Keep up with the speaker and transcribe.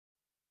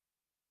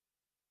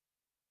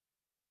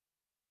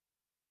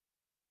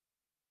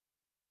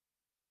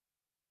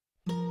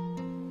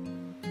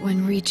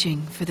When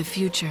reaching for the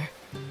future,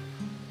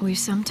 we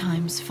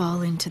sometimes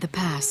fall into the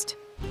past.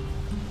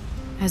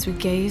 As we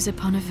gaze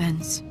upon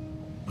events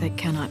that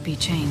cannot be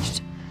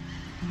changed,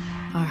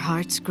 our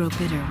hearts grow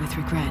bitter with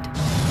regret.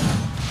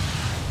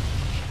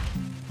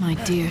 My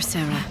dear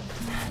Sarah,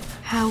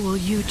 how will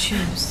you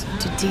choose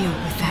to deal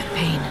with that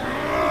pain?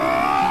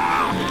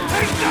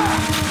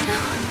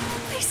 No,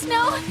 please,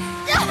 no!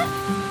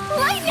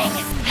 Lightning!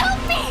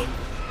 Help me!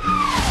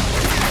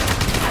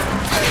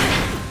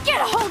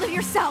 Get a hold of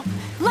yourself!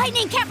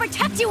 Lightning can't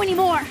protect you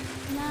anymore!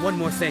 One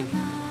more thing.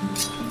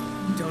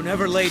 Don't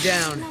ever lay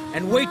down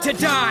and wait to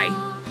die!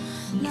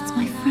 It's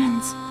my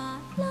friend's.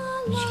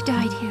 She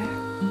died here,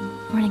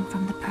 running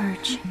from the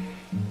purge.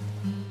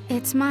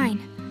 It's mine.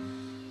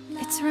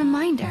 It's a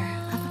reminder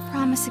of a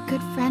promise a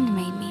good friend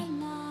made me.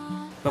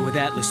 But with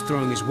Atlas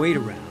throwing his weight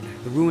around,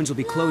 the ruins will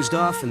be closed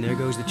off and there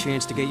goes the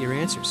chance to get your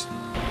answers.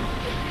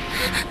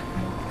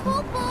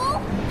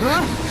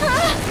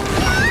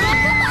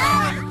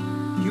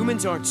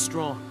 Humans aren't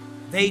strong.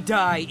 They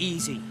die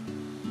easy.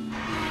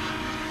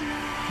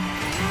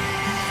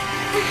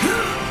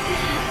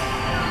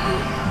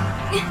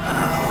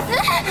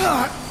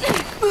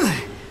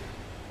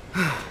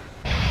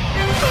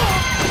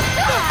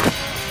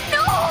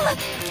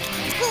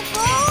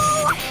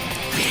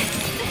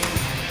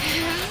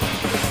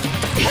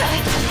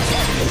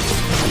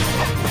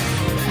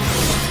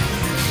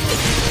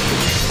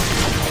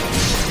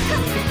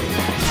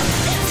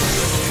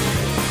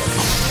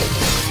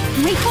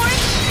 Wait for it!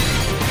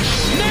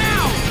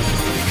 Now!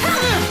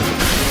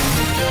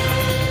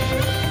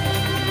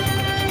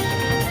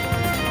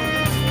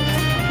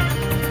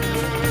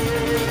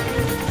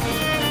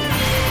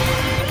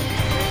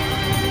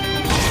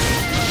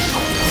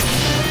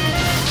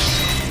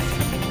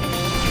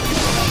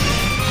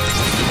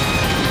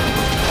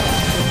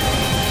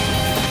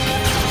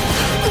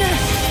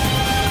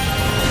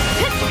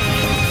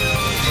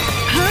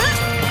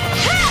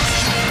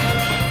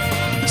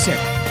 Sarah,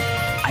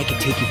 I can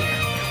take you there.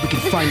 We can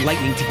find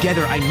Lightning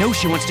together. I know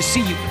she wants to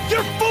see you.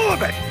 You're full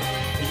of it!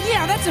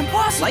 Yeah, that's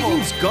impossible!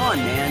 Lightning's gone,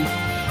 man.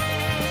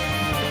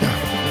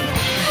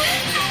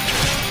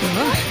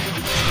 Huh?